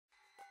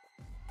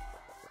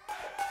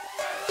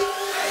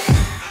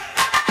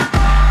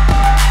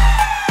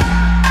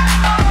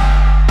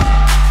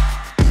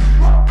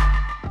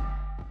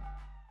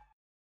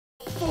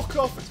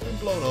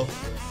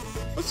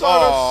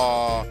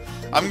Aww.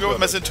 I'm going with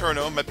my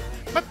Zentorno.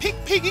 My pink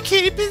piggy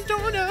kitty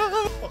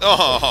Zentorno.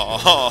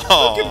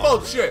 Oh. Fucking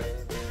bullshit.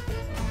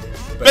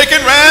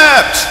 Bacon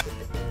wrapped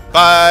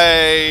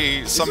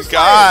by some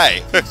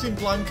guy. Fixing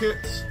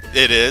blankets.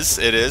 It is.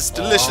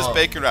 Delicious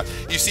bacon wrap.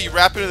 You see, you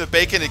wrap it in the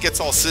bacon, it gets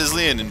all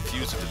sizzly and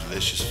infused with the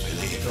delicious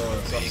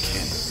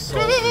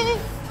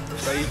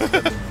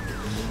bacon.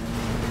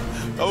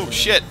 Oh,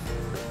 shit.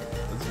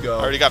 Let's go.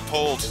 Already got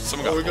pulled.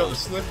 Someone got pulled. We got the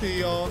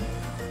slippy on.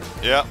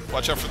 Yeah,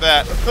 watch out for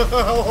that.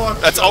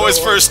 That's always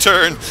first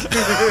turn.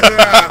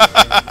 Yeah,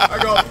 I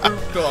got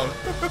pooped on.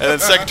 And then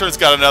second turn's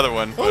got another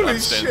one. Holy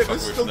shit,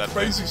 there's still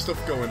crazy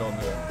stuff going on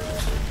here.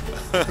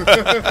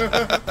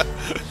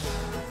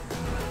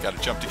 Gotta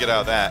jump to get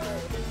out of that.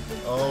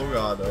 Oh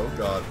god, oh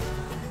god.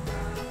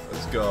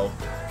 Let's go.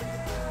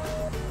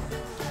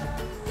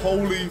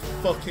 Holy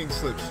fucking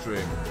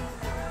slipstream.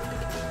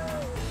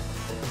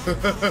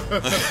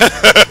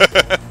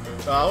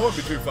 I won't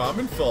be too far. I'm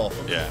in fourth.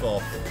 I'm in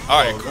fourth.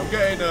 Alright, cool.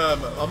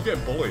 I'm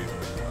getting bullied.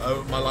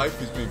 My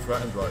life is being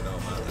threatened right now,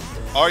 man.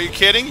 Are you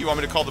kidding? You want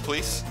me to call the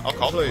police? I'll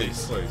call the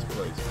police. Please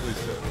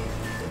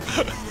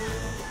do.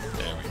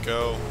 There we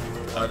go.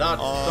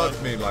 That's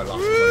me like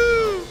last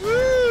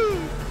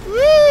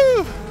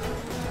Woo!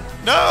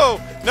 No,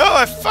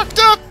 I fucked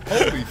up.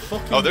 Holy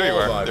fucking Oh, there you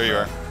are. Ride, there you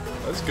are.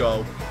 Let's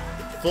go.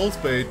 Full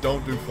speed.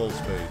 Don't do full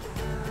speed.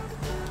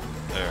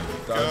 There we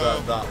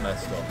go. That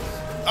messed up.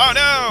 Oh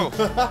no!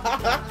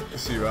 You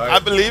see, right? I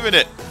believe in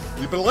it.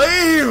 You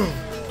believe?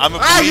 I'm a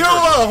believer.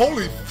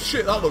 Holy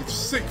shit, that looks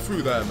sick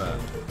through there, man.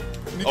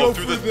 Can you go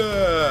through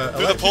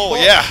the pole,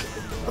 box?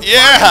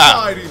 yeah.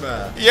 Mighty,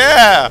 man.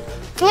 Yeah.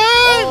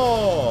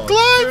 Climb!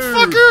 Climb, dude.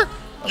 fucker!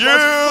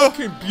 That's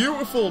fucking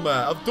beautiful,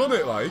 man. I've done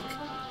it, like.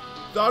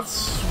 That's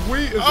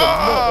sweet as a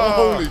nut.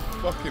 Holy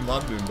fucking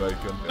landing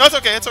bacon. No, it's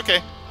okay, it's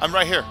okay. I'm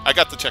right here. I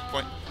got the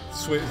checkpoint.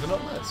 Sweet as a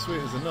nut, man.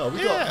 Sweet as a nut.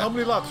 We got, how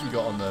many laps we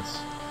got on this?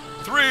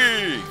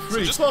 3!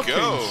 So just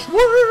go.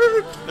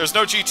 Sweet. There's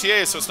no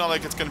GTA, so it's not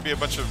like it's going to be a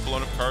bunch of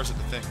blown up cars at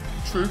the thing.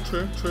 True.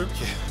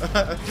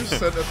 Yeah. Just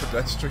sent a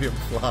pedestrian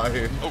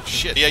flying. Oh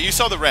shit. Yeah, you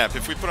saw the ramp.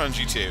 If we put on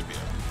GTA, it would be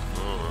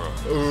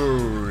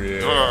Oh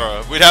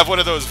yeah. We'd have one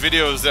of those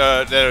videos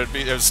that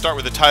would start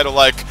with a title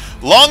like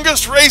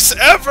 "Longest race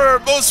ever,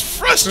 most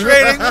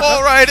frustrating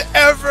wall ride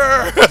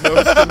ever."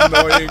 Most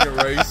annoying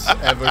race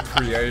ever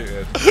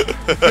created.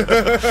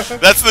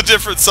 That's the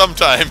difference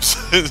sometimes.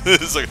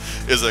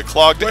 is a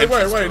clogged Wait, no,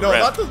 ramp.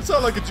 that doesn't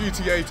sound like a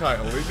GTA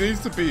title. It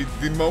needs to be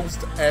the most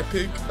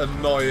epic,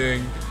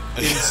 annoying,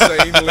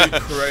 insanely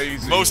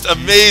crazy, most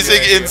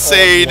amazing, GTA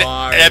insane,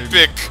 online.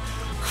 epic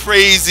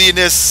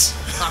craziness.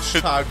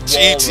 Hashtag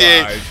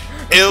GTA WALLRIDE.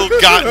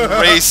 ill-gotten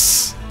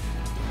race.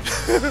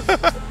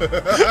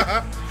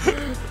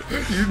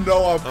 You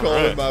know I'm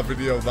calling my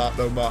video that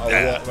no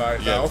matter what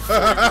right now.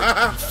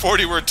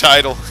 40-word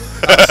title.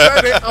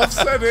 I've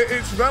said it,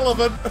 it's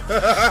relevant.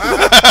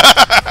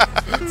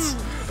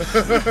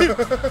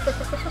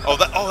 Oh,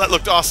 that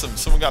looked awesome.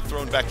 Someone got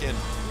thrown back in.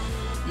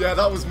 Yeah,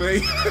 that was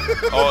me.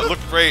 Oh, it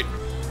looked great.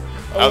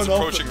 I was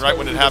approaching right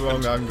when it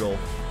happened. Wrong angle.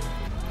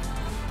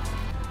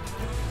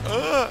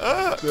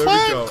 There we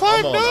go.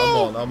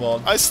 Climb, I'm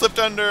on. I slipped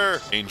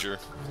under.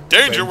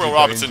 Danger, Will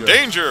Robinson,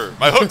 danger!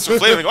 My hooks are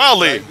flailing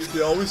wildly.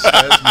 It always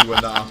scares me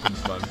when that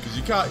happens, man, because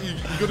you can't. You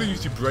gotta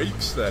use your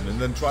brakes then, and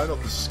then try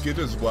not to skid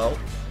as well.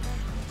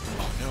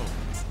 Oh no!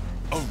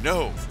 Oh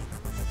no!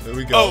 There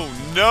we go. Oh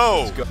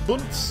no!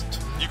 Bunst.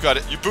 You got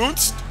it. You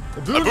bounced.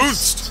 A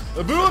boonst.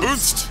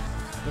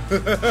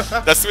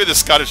 That's the way the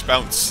Scottish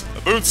bounce.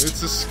 A boonst.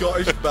 It's a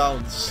Scottish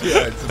bounce.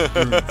 Yeah, it's a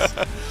boonst.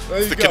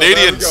 There you the go,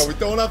 Canadians. There we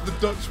go. We don't have the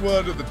Dutch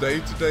word of the day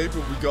today,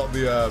 but we got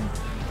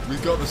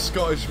the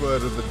Scottish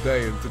word of the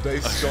day, and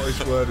today's Scottish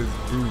word is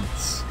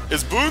boonts.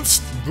 It's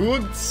boonst.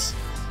 Boonts.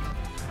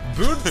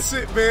 Boonts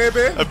it,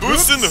 baby. A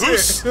boonst in the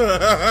hoose.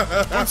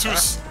 Boonts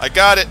hoose. I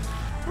got it.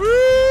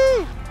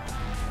 Woo!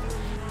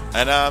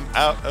 And I'm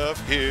out of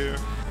here.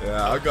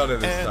 Yeah, I got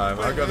it this time.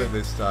 I got it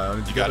this time. I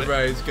need to get the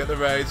raise, get the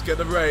raise, get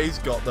the raise.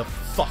 Got the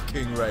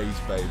fucking raise,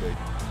 baby.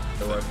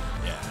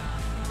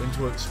 Yeah.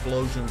 Into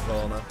explosion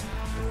corner.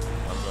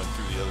 I'm going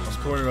through the others.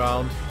 I'm coming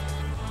around.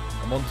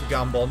 I'm on to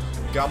Gambon.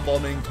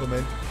 Gambon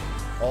incoming.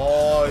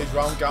 Oh, he's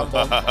round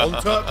Gambon.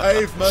 Onto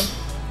pavement.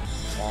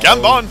 Oh.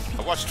 Gambon!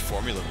 I watched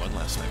Formula 1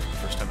 last night for the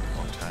first time in a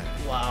long time.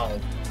 Wow.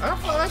 I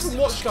haven't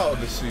watched out of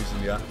this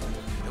season yet.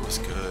 It was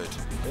good.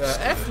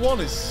 Yeah, F1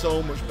 is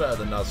so much better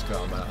than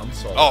NASCAR, man. I'm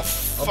sorry. Oh,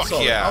 fuck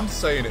yeah. I'm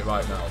saying it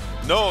right now.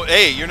 No,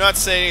 hey, you're not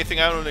saying anything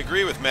I don't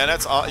agree with, man.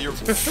 That's all. You're.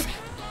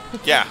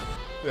 Yeah.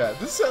 Yeah,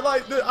 this is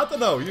like, I don't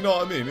know, you know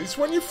what I mean? It's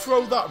when you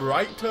throw that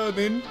right turn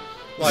in,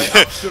 like,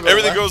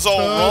 everything goes all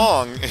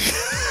wrong.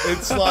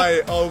 It's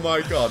like, oh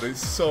my god,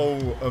 it's so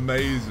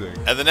amazing.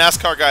 And the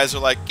NASCAR guys are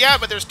like, yeah,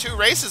 but there's 2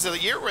 races of the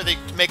year where they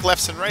make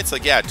lefts and rights.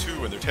 Like, yeah,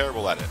 2, and they're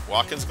terrible at it.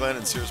 Watkins Glen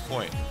and Sears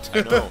Point. I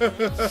know.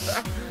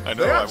 I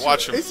know. I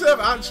watch them. Is there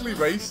actually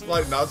race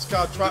like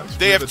NASCAR tracks?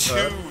 They have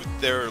 2.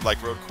 They're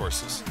like road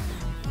courses.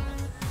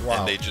 Wow.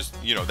 And they just,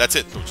 that's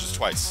it. Which is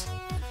twice.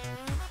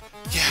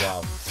 Yeah.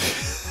 Wow.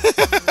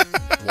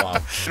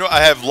 Wow. know,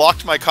 I have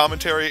locked my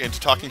commentary into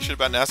talking shit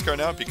about NASCAR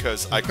now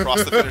because I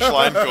crossed the finish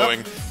line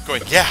going,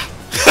 yeah.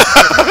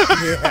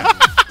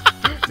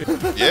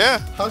 Yeah.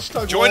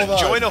 Hashtag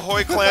join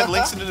Ahoy Clan.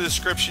 Links in the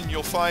description.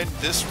 You'll find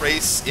this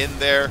race in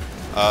there.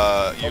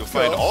 You'll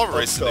find all of our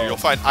races in there. You'll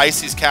find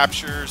Icy's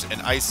captures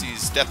and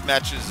Icy's death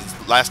matches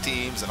and last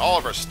teams and all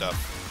of our stuff.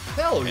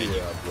 Hell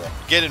yeah, bro.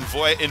 Get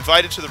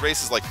invited to the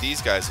races like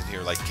these guys in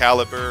here, like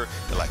Caliber,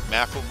 and like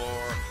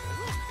Macklemore,